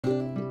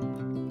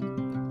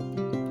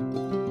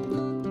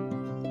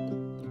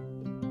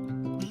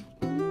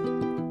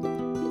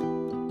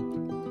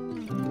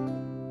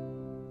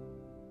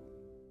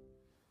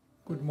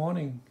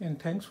morning and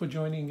thanks for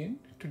joining in.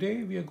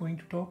 Today we are going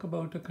to talk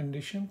about a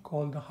condition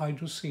called the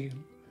hydrocele.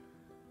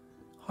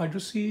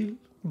 Hydrocele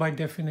by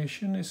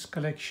definition is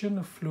collection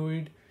of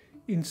fluid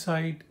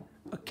inside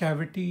a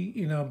cavity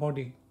in our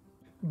body.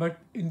 But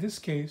in this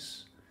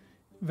case,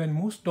 when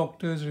most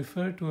doctors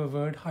refer to a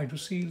word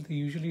hydrocele, they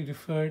usually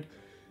refer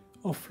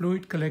of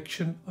fluid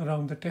collection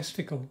around the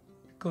testicle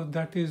because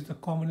that is the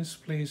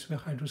commonest place where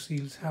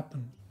hydroceles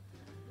happen.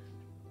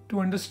 To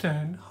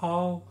understand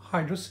how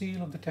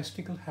hydrocele of the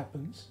testicle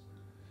happens,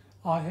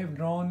 I have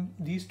drawn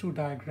these two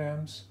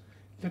diagrams.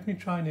 Let me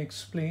try and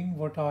explain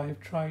what I have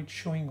tried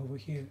showing over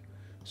here.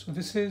 So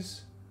this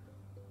is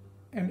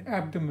an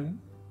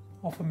abdomen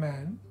of a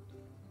man.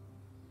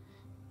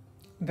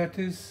 That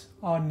is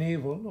our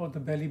navel or the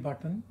belly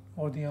button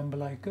or the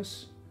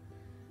umbilicus.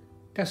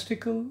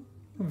 Testicle,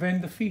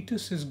 when the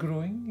fetus is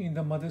growing in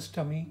the mother's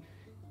tummy,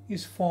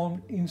 is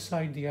formed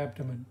inside the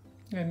abdomen.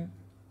 And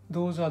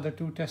those are the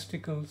two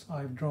testicles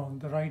I've drawn,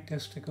 the right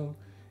testicle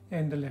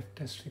and the left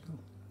testicle.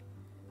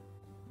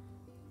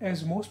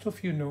 As most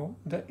of you know,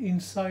 the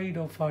inside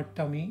of our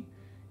tummy,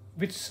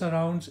 which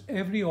surrounds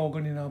every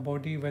organ in our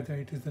body, whether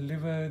it is the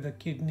liver, the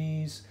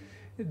kidneys,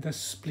 the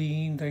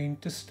spleen, the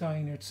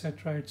intestine,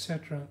 etc.,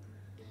 etc.,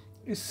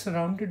 is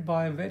surrounded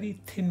by a very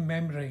thin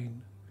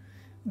membrane.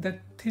 That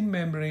thin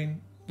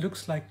membrane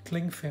looks like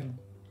cling film.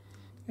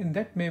 And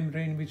that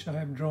membrane, which I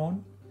have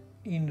drawn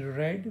in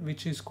red,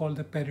 which is called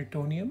the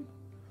peritoneum,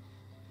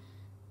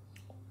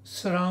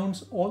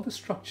 surrounds all the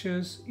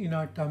structures in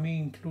our tummy,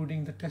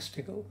 including the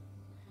testicle.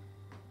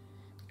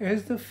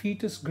 As the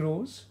fetus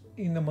grows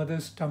in the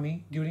mother's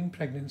tummy during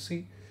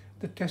pregnancy,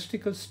 the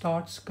testicle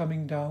starts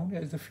coming down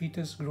as the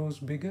fetus grows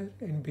bigger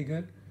and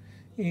bigger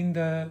in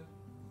the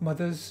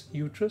mother's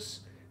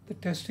uterus. The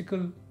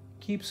testicle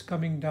keeps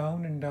coming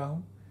down and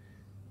down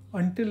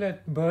until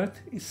at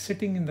birth is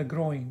sitting in the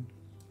groin,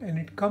 and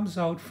it comes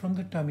out from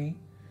the tummy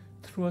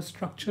through a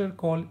structure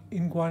called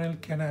inguinal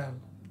canal.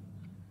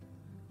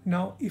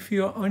 Now, if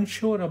you are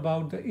unsure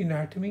about the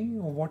anatomy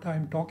or what I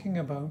am talking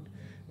about,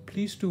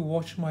 please do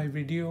watch my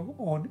video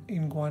on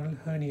inguinal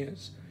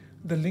hernias,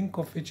 the link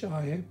of which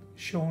I have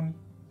shown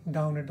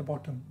down at the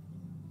bottom.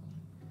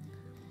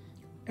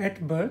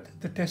 At birth,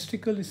 the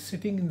testicle is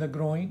sitting in the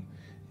groin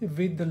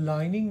with the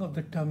lining of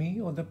the tummy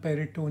or the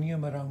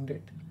peritoneum around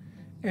it.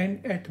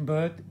 And at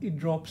birth, it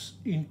drops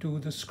into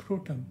the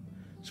scrotum.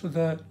 So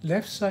the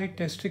left side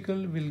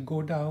testicle will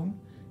go down,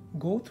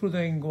 go through the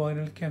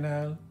inguinal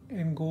canal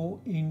and go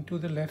into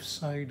the left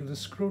side of the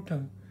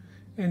scrotum,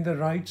 and the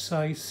right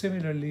side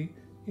similarly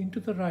into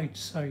the right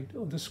side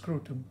of the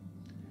scrotum.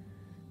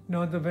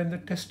 Now when the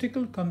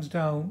testicle comes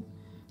down,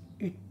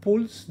 it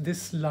pulls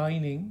this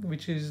lining,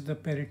 which is the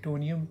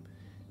peritoneum,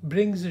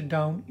 brings it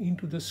down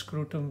into the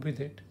scrotum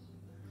with it.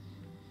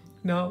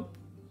 Now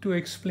to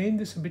explain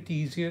this a bit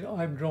easier,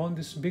 I've drawn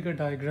this bigger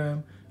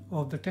diagram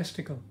of the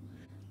testicle.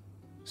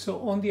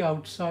 So on the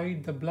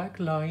outside, the black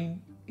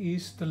line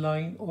is the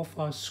line of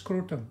our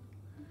scrotum.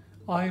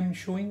 I am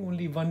showing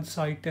only one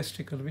side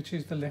testicle, which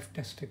is the left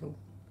testicle.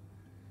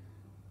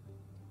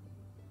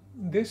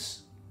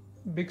 This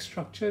big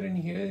structure in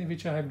here,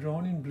 which I have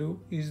drawn in blue,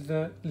 is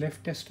the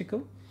left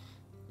testicle.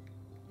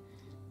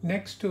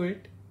 Next to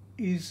it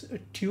is a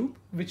tube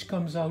which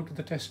comes out of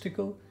the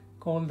testicle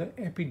called the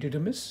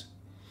epididymis.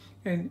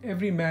 And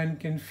every man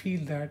can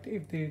feel that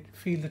if they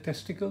feel the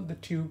testicle, the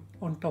tube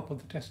on top of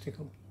the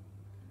testicle.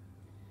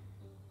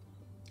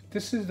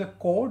 This is the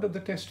cord of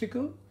the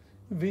testicle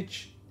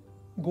which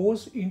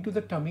goes into the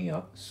tummy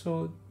up.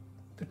 So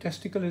the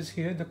testicle is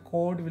here, the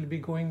cord will be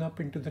going up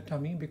into the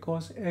tummy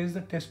because as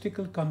the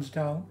testicle comes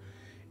down,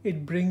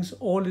 it brings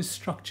all its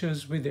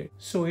structures with it.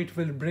 So it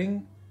will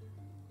bring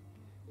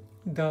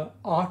the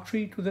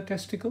artery to the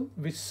testicle,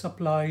 which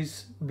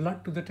supplies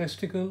blood to the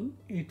testicle.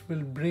 It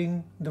will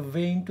bring the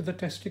vein to the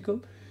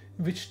testicle,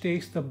 which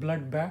takes the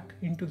blood back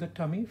into the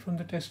tummy from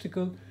the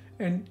testicle,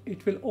 and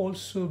it will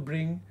also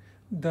bring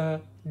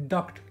the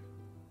duct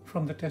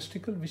from the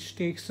testicle, which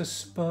takes the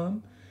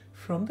sperm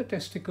from the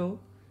testicle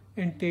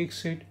and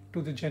takes it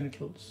to the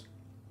genitals.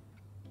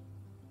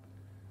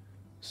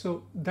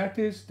 So that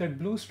is that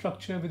blue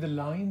structure with the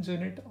lines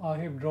in it I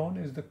have drawn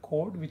as the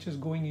cord which is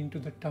going into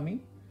the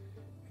tummy.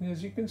 And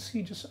as you can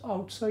see, just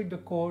outside the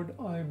cord,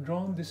 I have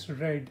drawn this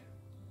red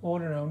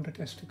all around the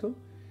testicle,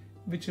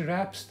 which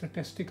wraps the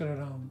testicle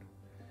around.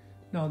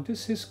 Now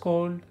this is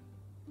called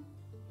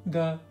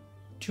the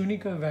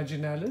tunica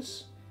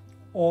vaginalis,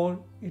 or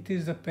it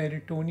is the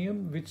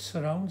peritoneum which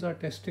surrounds our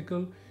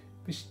testicle,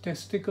 which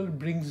testicle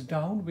brings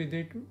down with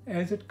it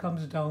as it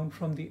comes down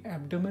from the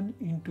abdomen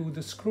into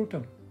the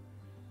scrotum.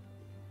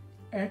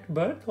 At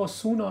birth or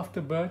soon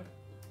after birth,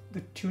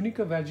 the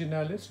tunica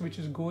vaginalis, which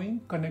is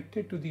going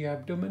connected to the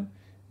abdomen,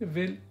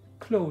 will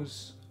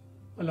close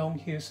along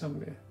here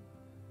somewhere.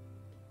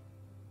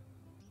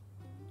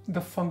 The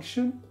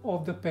function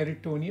of the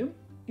peritoneum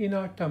in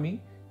our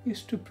tummy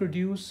is to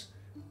produce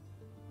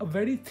a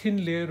very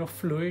thin layer of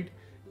fluid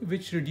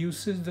which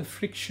reduces the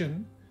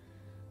friction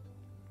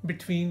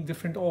between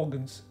different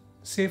organs.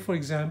 Say for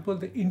example,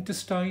 the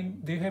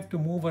intestine, they have to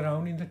move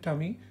around in the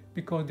tummy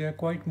because they are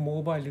quite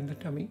mobile in the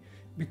tummy.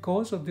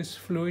 Because of this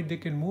fluid, they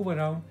can move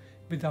around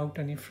without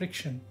any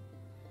friction.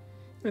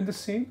 And the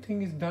same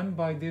thing is done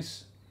by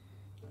this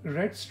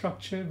red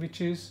structure,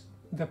 which is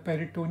the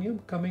peritoneum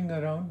coming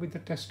around with the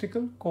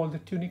testicle, called the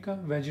tunica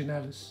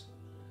vaginalis.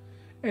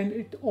 And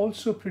it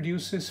also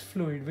produces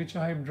fluid, which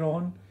I have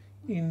drawn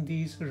in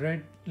these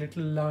red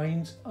little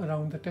lines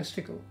around the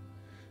testicle.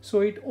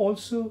 So it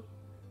also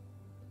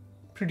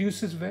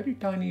produces very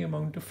tiny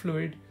amount of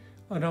fluid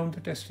around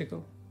the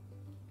testicle,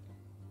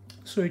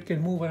 so it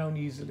can move around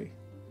easily.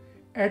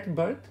 At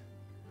birth,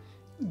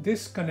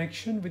 this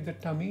connection with the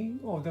tummy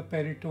or the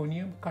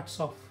peritoneum cuts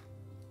off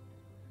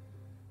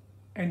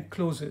and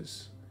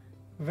closes.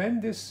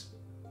 When this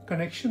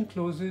connection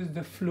closes,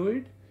 the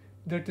fluid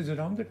that is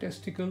around the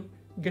testicle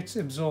gets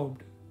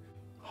absorbed.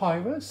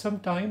 However,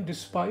 sometimes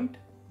despite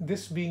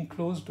this being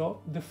closed off,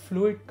 the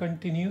fluid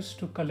continues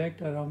to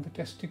collect around the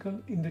testicle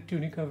in the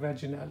tunica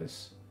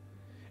vaginalis.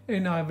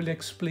 And I will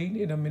explain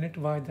in a minute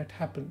why that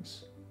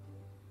happens.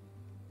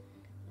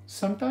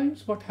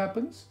 Sometimes what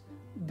happens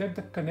that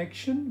the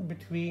connection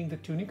between the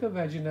tunica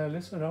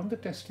vaginalis around the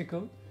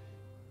testicle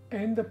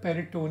and the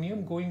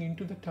peritoneum going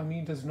into the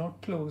tummy does not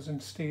close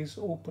and stays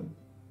open.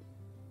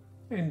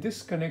 And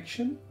this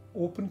connection,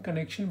 open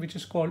connection, which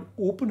is called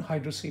open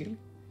hydrocele,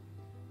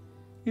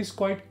 is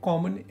quite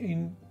common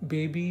in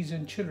babies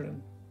and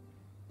children,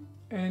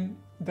 and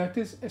that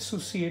is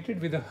associated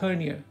with a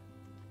hernia.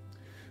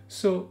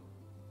 So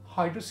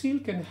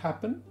hydrocele can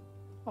happen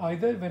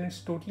either when it's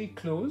totally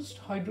closed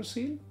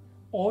hydrocele,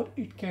 or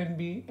it can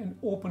be an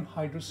open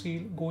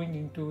hydrocele going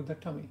into the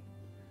tummy.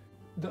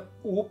 The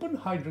open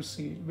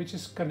hydrocele, which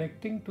is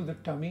connecting to the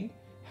tummy,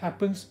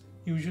 happens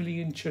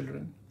usually in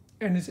children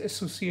and is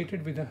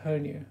associated with a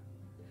hernia,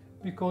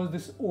 because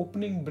this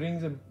opening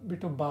brings a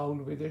bit of bowel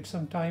with it,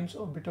 sometimes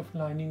a bit of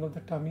lining of the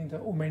tummy, the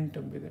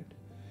omentum with it,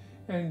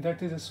 and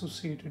that is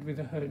associated with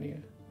a hernia.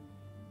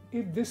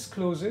 If this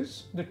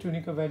closes, the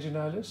tunica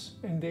vaginalis,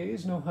 and there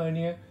is no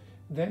hernia,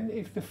 then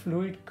if the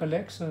fluid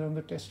collects around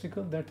the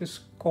testicle, that is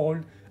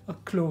called a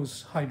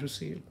closed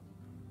hydrocele.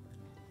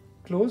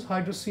 Closed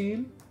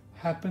hydrocele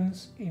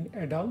happens in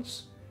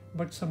adults,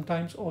 but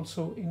sometimes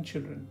also in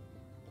children.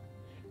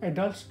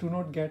 Adults do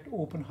not get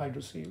open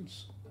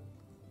hydroceles.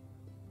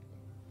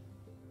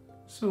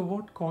 So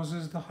what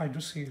causes the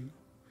hydrocele?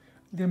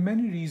 There are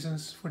many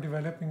reasons for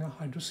developing a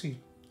hydrocele.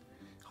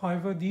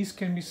 However, these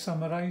can be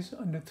summarized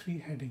under 3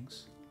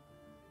 headings.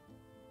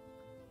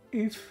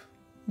 If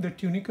the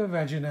tunica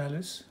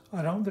vaginalis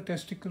around the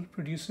testicle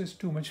produces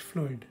too much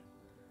fluid,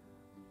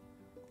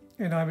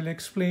 and I will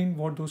explain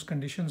what those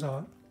conditions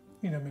are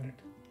in a minute.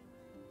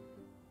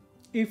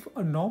 If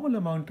a normal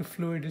amount of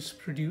fluid is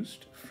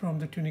produced from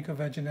the tunica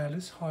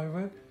vaginalis,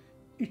 however,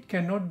 it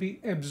cannot be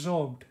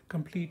absorbed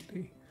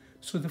completely.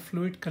 So the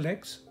fluid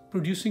collects,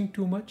 producing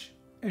too much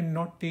and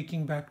not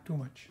taking back too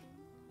much.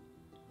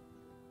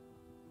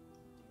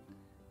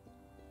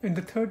 And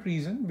the third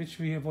reason, which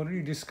we have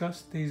already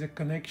discussed, there is a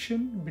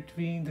connection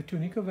between the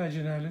tunica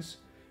vaginalis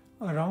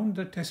around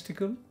the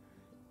testicle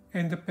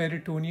and the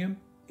peritoneum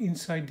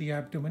inside the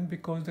abdomen,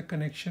 because the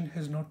connection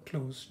has not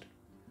closed.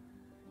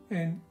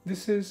 And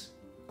this is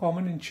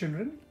common in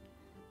children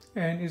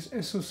and is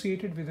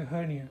associated with a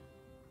hernia.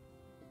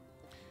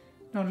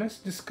 Now let's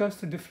discuss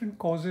the different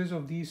causes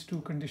of these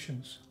 2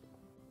 conditions.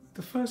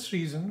 The first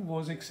reason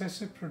was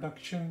excessive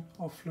production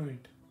of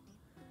fluid.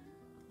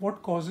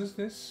 What causes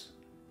this?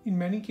 In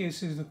many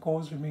cases, the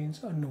cause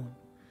remains unknown,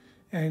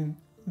 and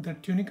the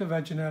tunica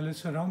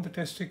vaginalis around the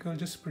testicle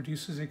just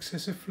produces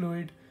excessive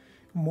fluid,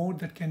 more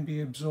that can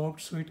be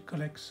absorbed, so it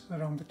collects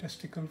around the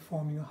testicle,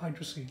 forming a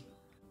hydrocele.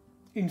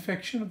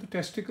 Infection of the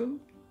testicle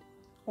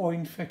or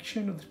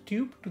infection of the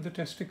tube to the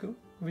testicle,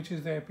 which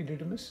is the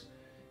epididymis,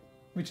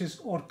 which is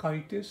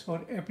orchitis or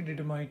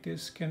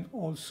epididymitis, can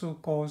also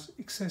cause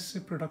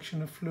excessive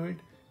production of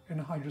fluid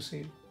and a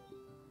hydrocele.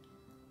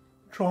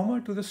 Trauma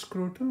to the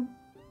scrotum,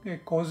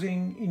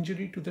 causing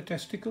injury to the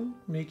testicle,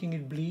 making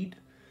it bleed,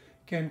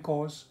 can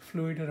cause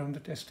fluid around the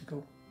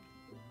testicle.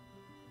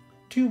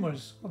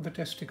 Tumours of the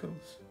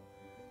testicles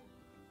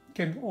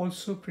can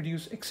also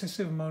produce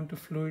excessive amount of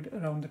fluid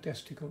around the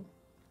testicle.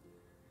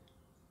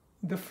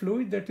 The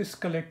fluid that is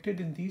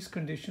collected in these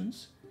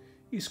conditions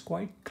is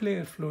quite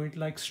clear fluid,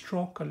 like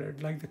straw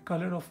colored, like the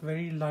color of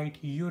very light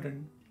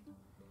urine,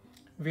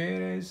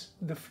 whereas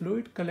the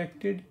fluid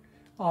collected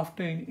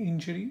after an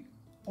injury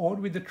or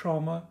with the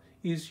trauma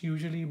is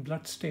usually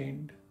blood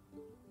stained.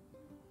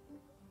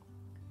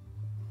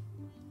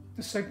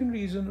 The second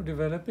reason of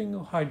developing a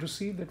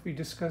hydrocele that we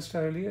discussed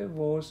earlier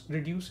was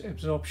reduced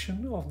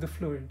absorption of the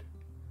fluid.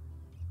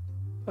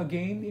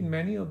 Again, in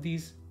many of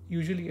these,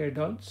 usually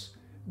adults,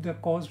 the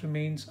cause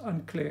remains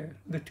unclear.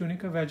 The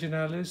tunica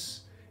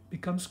vaginalis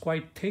becomes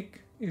quite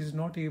thick, is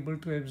not able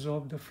to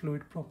absorb the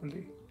fluid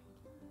properly.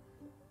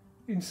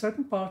 In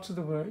certain parts of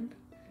the world,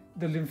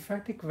 the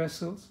lymphatic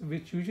vessels,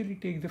 which usually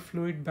take the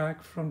fluid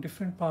back from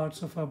different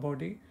parts of our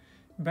body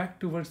back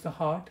towards the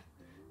heart,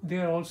 they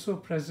are also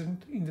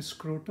present in the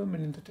scrotum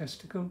and in the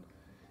testicle,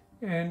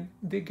 and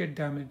they get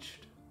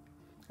damaged.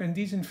 And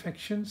these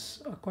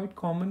infections are quite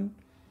common,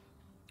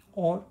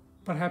 or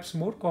perhaps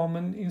more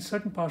common in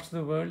certain parts of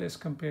the world as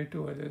compared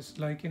to others,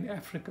 like in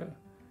Africa,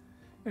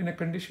 and a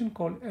condition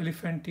called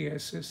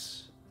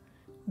elephantiasis.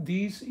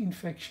 These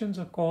infections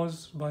are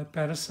caused by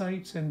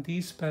parasites, and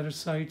these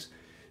parasites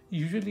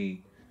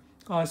usually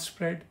are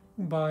spread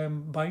by a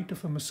bite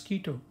of a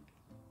mosquito.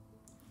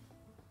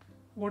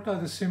 What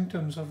are the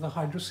symptoms of the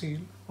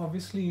hydrocele?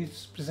 Obviously,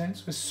 it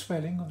presents with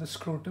swelling of the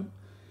scrotum,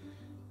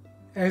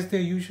 as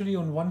they're usually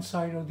on one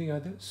side or the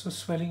other, so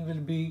swelling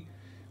will be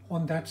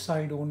on that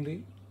side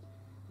only.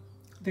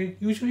 They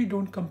usually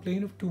don't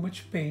complain of too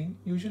much pain,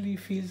 usually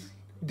feel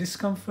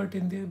discomfort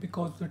in there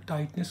because of the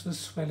tightness of the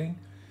swelling,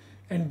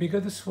 and bigger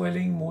the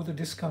swelling, more the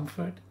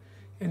discomfort,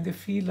 and they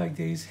feel like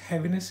there is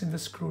heaviness in the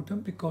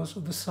scrotum because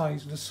of the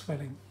size of the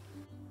swelling.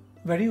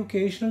 Very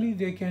occasionally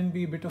there can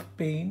be a bit of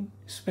pain,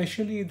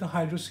 especially if the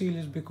hydrocele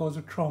is because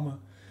of trauma.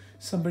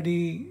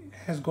 Somebody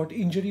has got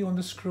injury on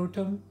the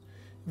scrotum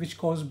which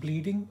causes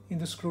bleeding in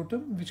the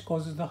scrotum, which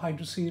causes the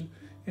hydrocele,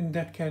 and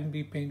that can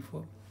be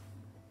painful.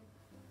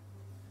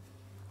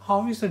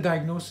 How is the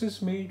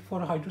diagnosis made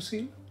for a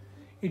hydrocele?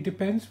 It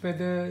depends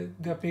whether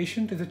the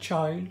patient is a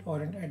child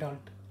or an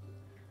adult.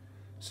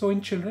 So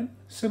in children,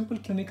 simple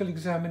clinical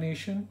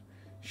examination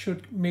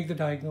should make the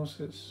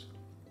diagnosis.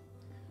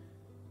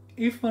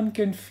 If one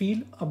can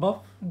feel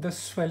above the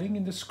swelling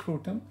in the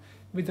scrotum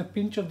with a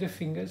pinch of their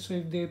finger, so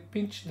if they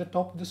pinch the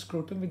top of the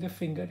scrotum with their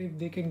finger, if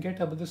they can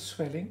get above the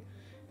swelling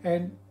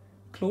and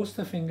close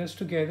the fingers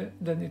together,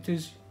 then it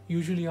is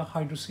usually a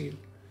hydrocele.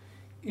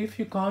 If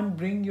you can't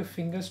bring your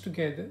fingers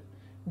together,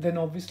 then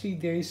obviously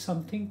there is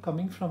something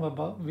coming from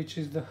above, which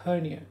is the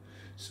hernia.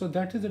 So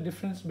that is the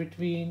difference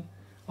between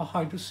a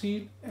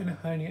hydrocele and a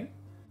hernia.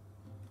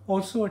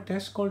 Also a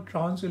test called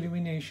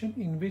transillumination,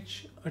 in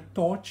which a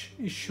torch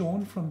is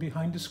shown from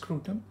behind the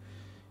scrotum.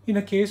 In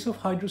a case of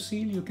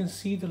hydrocele, you can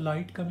see the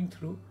light coming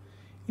through.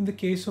 In the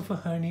case of a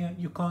hernia,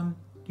 you can't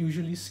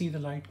usually see the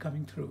light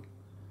coming through.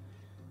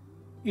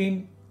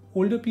 In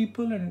older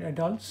people and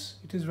adults,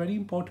 it is very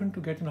important to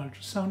get an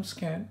ultrasound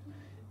scan,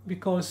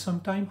 because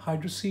sometimes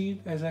hydrocele,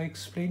 as I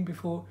explained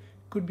before,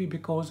 could be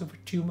because of a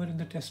tumor in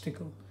the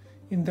testicle.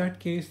 In that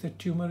case, the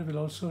tumor will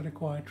also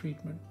require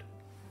treatment.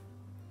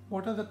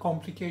 What are the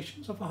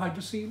complications of a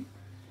hydrocele?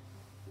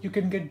 You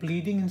can get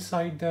bleeding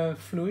inside the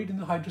fluid in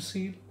the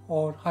hydrocele,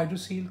 or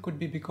hydrocele could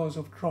be because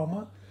of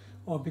trauma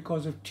or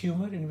because of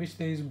tumor in which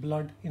there is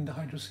blood in the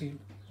hydrocele.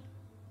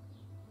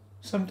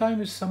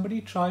 Sometimes if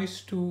somebody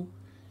tries to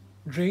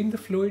drain the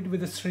fluid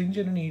with a syringe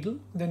and a needle,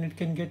 then it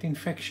can get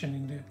infection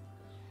in there.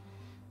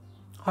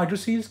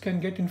 Hydroceles can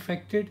get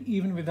infected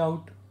even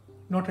without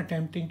not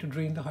attempting to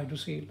drain the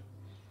hydrocele.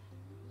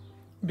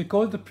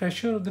 Because the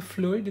pressure of the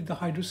fluid in the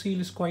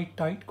hydrocele is quite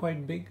tight,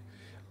 quite big,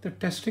 the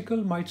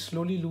testicle might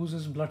slowly lose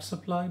its blood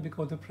supply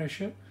because of the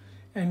pressure,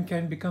 and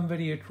can become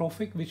very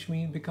atrophic, which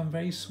means become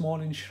very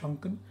small and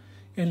shrunken,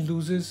 and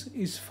loses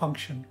its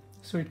function.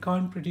 So it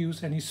can't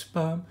produce any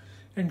sperm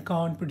and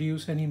can't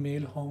produce any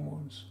male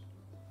hormones.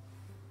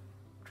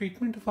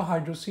 Treatment of a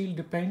hydrocele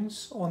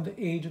depends on the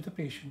age of the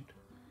patient.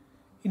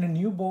 In a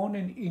newborn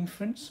and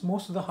infants,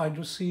 most of the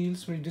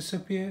hydroceles will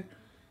disappear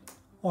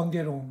on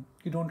their own.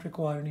 You don't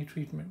require any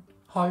treatment.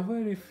 However,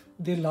 if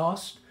they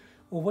last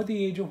over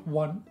the age of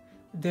 1,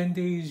 then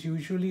there is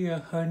usually a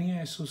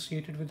hernia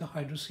associated with the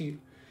hydrocele.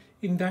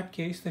 In that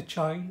case, the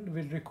child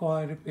will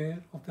require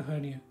repair of the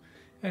hernia,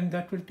 and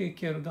that will take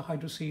care of the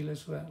hydrocele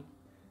as well.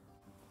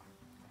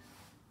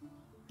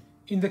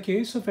 In the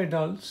case of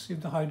adults,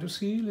 if the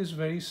hydrocele is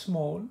very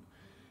small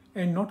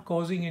and not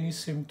causing any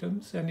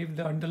symptoms, and if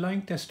the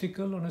underlying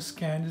testicle on a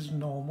scan is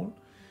normal,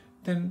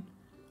 then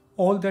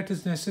all that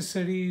is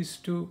necessary is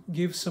to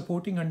give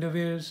supporting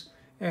underwears,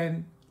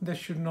 and that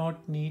should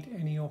not need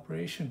any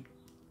operation.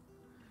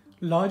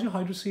 Larger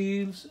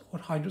hydroceles or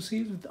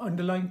hydroceles with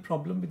underlying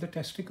problem with the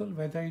testicle,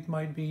 whether it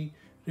might be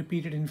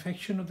repeated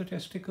infection of the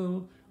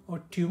testicle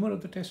or tumor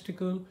of the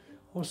testicle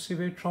or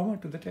severe trauma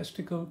to the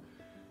testicle,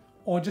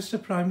 or just a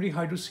primary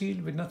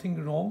hydrocele with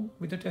nothing wrong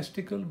with the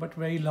testicle but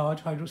very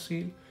large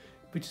hydrocele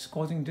which is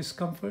causing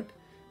discomfort,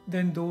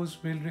 then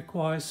those will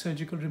require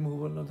surgical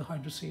removal of the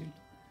hydrocele.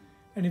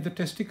 And if the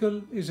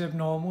testicle is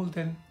abnormal,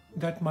 then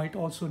that might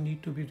also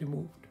need to be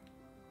removed.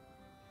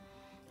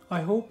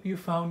 I hope you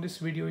found this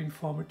video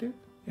informative,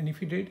 and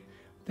if you did,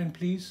 then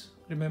please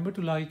remember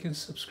to like and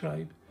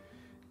subscribe,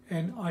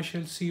 and I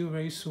shall see you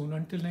very soon.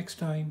 Until next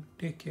time,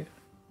 take care.